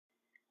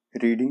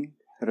Reading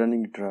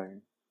Running Dry.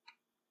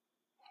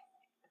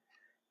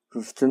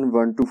 Question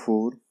 1 to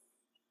 4.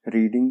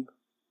 Reading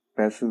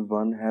Passage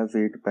 1 has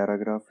 8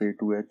 paragraphs A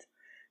to H.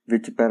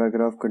 Which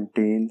paragraph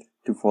contains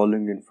the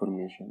following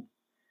information?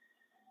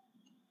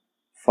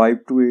 5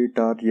 to 8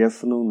 are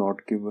yes, no,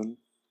 not given.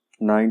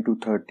 9 to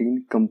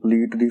 13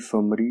 complete the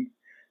summary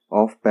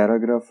of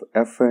paragraph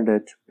F and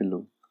H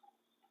below.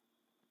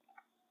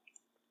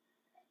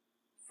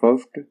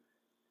 First,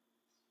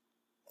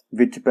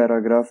 which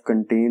paragraph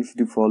contains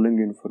the following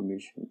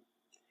information?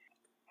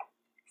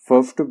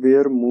 First,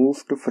 where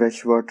most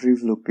freshwater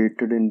is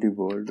located in the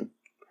world,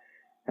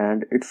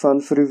 and its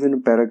answer is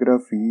in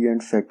paragraph E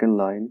and second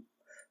line.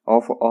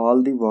 Of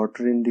all the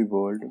water in the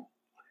world,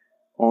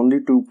 only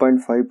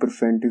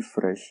 2.5% is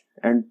fresh,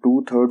 and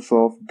 2/3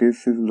 of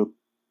this is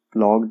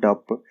locked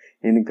up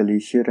in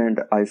glacier and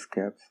ice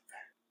caps.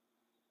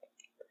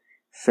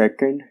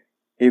 Second,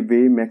 a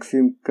way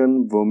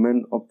Mexican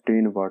women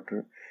obtain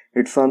water.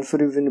 Its answer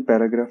is in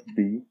paragraph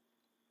B.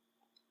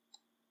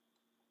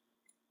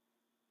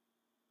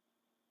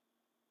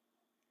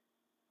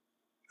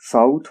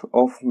 South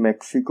of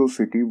Mexico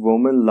City,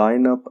 women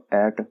line up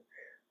at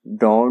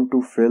dawn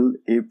to fill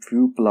a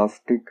few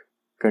plastic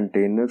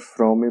containers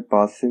from a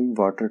passing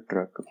water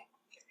truck.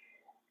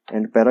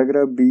 And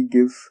paragraph B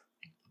gives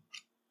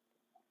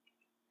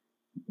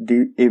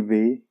a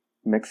way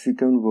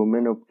Mexican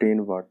women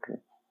obtain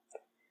water.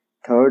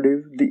 Third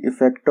is the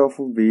effect of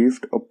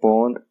waste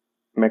upon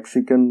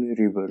Mexican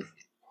rivers.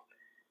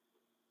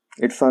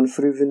 Its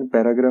answer is in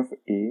paragraph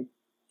A.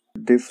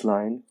 This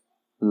line,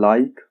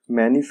 like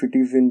many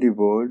cities in the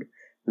world,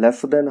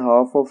 less than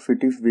half of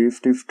cities'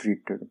 waste is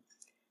treated.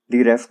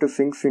 The rest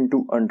sinks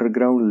into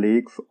underground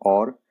lakes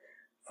or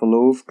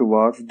flows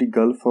towards the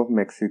Gulf of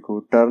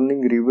Mexico,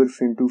 turning rivers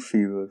into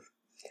sewers.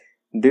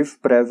 This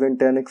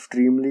presents an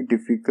extremely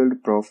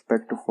difficult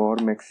prospect for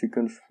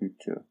Mexico's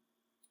future.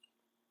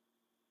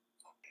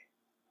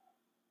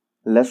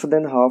 Less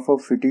than half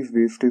of cities'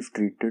 waste is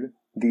treated.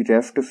 The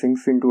rest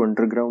sinks into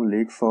underground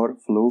lakes or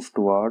flows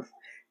towards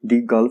the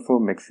Gulf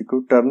of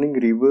Mexico, turning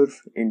rivers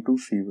into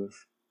sewers.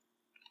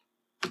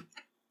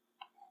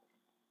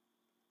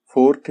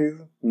 Fourth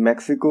is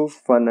Mexico's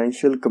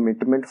financial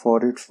commitment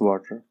for its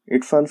water.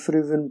 Its answer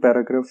is in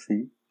paragraph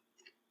C.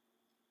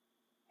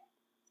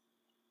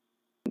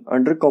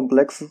 Under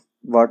complex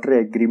water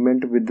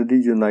agreement with the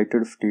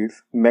United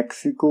States,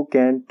 Mexico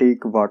can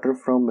take water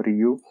from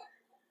Rio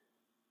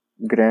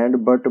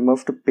Grande but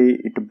must pay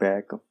it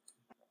back.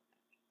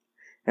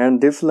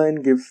 And this line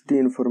gives the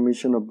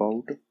information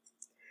about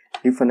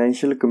the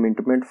financial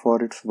commitment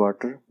for its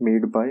water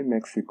made by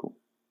Mexico.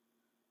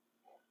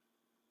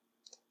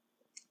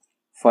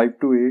 5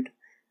 to 8.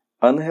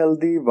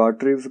 Unhealthy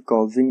water is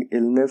causing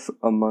illness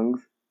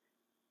among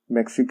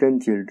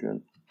Mexican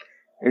children.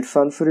 Its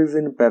answer is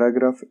in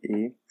paragraph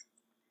A.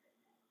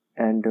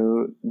 And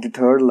the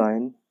third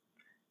line,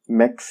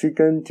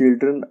 Mexican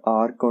children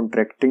are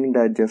contracting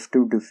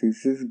digestive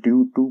diseases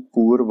due to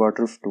poor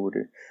water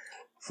storage.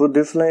 So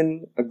this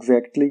line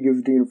exactly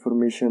gives the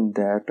information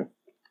that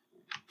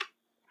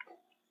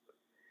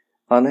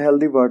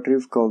unhealthy water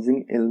is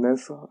causing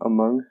illness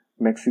among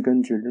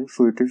Mexican children.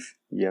 So it is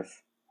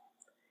yes.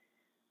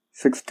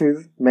 Sixth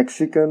is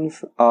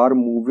Mexicans are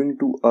moving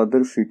to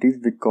other cities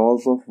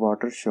because of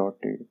water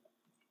shortage.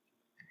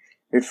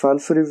 Its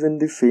answer is in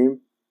the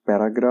same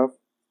paragraph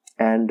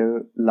and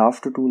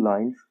last two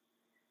lines.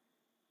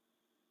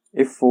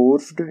 A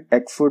forced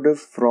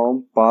exodus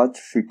from parched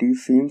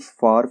cities seems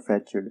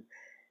far-fetched,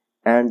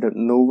 and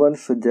no one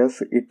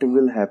suggests it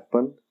will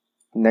happen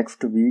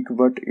next week,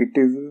 but it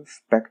is a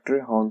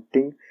spectre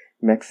haunting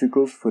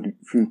Mexico's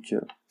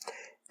future.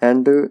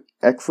 And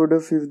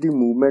exodus is the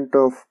movement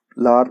of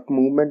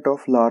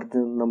large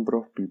number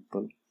of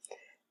people.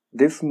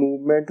 This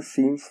movement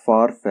seems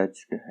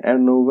far-fetched,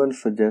 and no one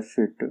suggests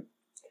it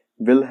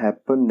will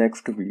happen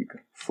next week,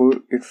 so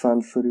its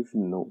answer is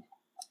no.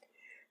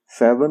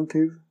 Seventh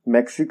is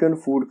Mexican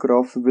food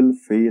crops will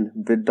fail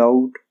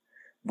without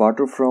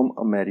water from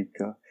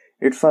America.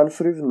 Its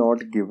answer is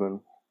not given.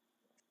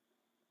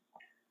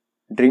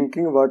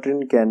 Drinking water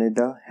in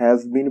Canada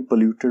has been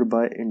polluted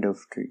by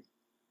industry.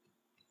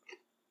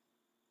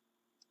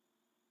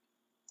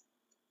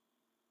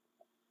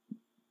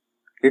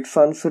 Its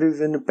answer is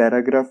in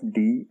paragraph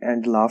D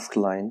and last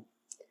line.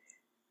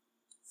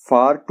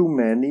 Far too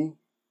many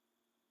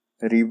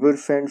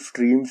rivers and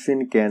streams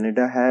in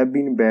Canada have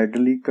been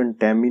badly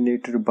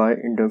contaminated by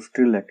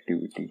industrial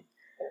activity.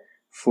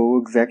 So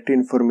exact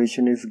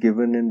information is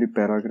given in the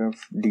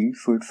paragraph D,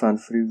 so its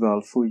answer is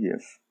also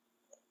yes.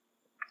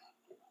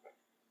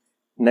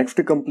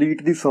 Next,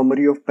 complete the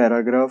summary of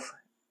paragraph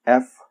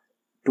F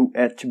to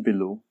H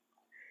below.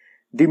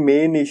 The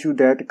main issue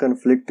that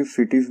conflicts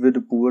cities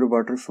with poor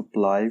water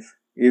supplies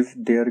is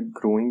their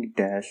growing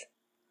dash.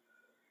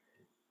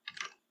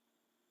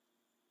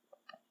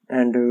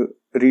 And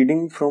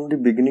reading from the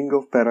beginning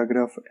of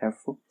paragraph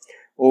F,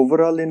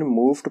 overall in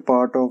most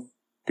part of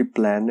the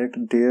planet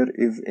there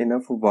is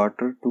enough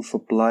water to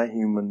supply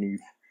human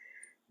needs.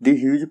 The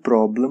huge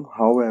problem,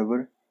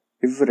 however,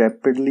 is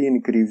rapidly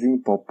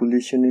increasing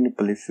population in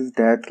places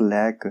that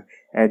lack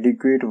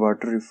adequate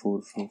water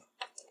resources.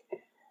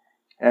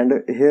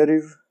 And here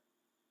is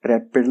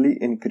rapidly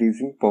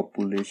increasing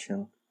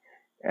population.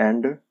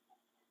 And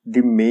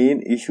the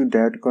main issue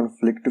that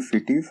conflict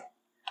cities,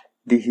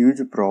 the huge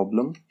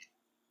problem,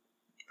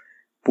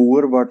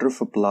 poor water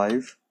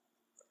supplies,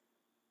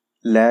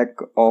 lack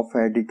of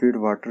adequate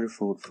water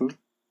resources,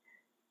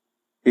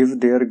 if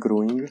they are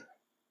growing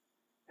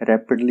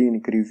rapidly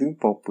increasing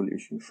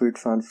population. So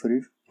its answer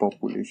is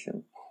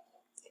population.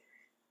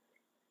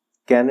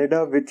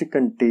 Canada, which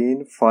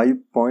contain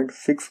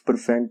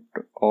 5.6%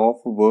 of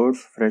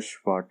world's fresh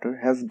water,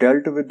 has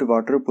dealt with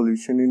water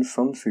pollution in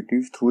some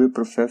cities through a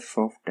process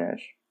of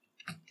dash.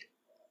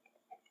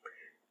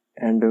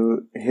 And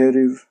here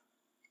is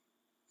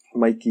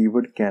my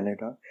keyword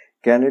Canada.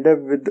 Canada,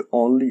 with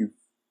only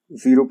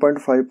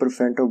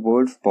 0.5% of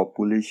world's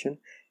population,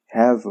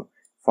 has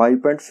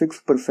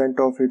 5.6%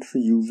 of its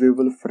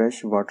usable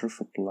fresh water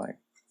supply.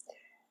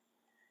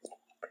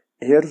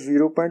 Here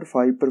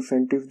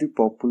 0.5% is the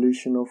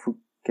population of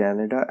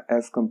Canada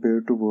as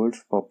compared to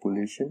world's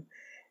population,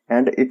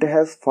 and it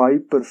has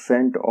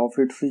 5% of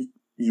its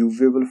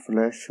usable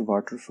fresh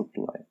water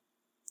supply.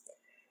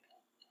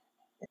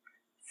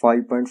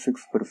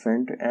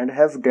 5.6% and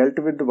has dealt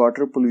with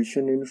water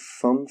pollution in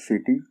some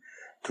cities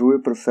through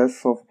a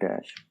process of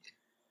dash.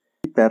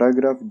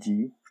 Paragraph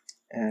G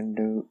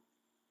and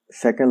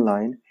second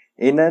line,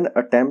 in an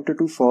attempt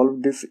to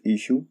solve this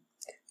issue,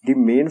 the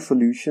main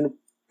solution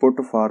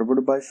put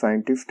forward by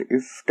scientists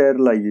is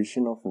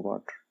sterilization of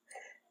water.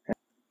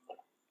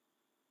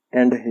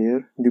 And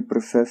here the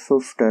process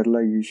of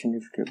sterilization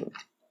is given.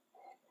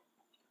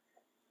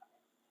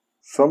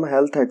 Some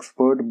health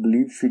experts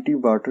believe city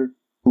water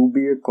to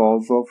be a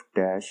cause of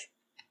dash.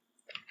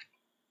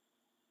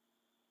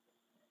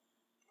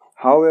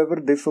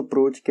 However, this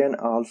approach can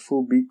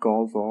also be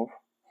cause of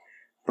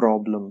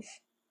problems.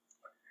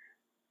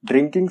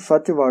 Drinking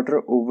such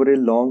water over a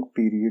long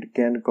period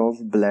can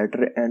cause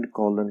bladder and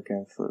colon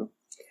cancer.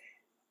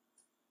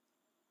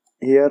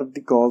 Here are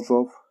the cause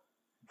of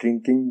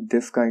drinking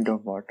this kind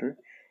of water.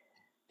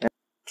 And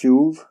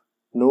choose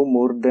no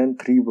more than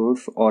 3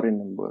 words or a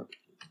number.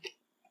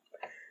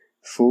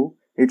 So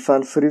its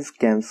answer is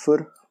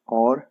cancer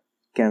or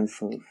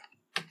cancers.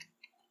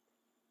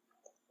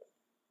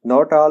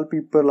 Not all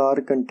people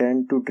are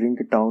content to drink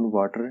town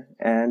water,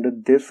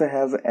 and this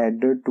has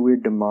added to a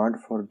demand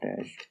for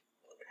dash.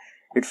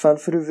 Its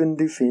answer is in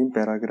the same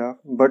paragraph,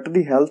 but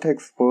the health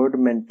expert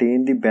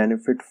maintain the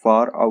benefit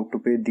far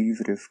outweigh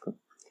these risks.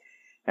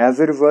 As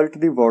a result,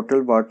 the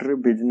bottled water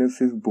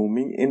business is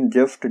booming in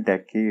just a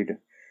decade.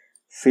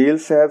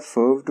 Sales have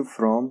surged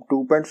from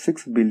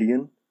 2.6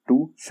 billion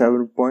to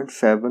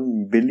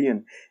 7.7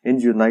 billion in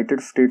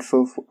United States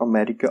of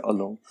America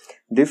alone.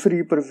 This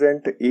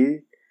represents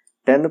a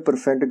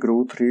 10%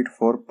 growth rate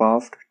for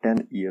past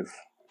 10 years.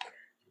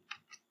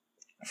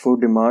 So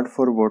demand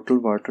for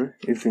bottled water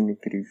is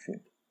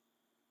increasing.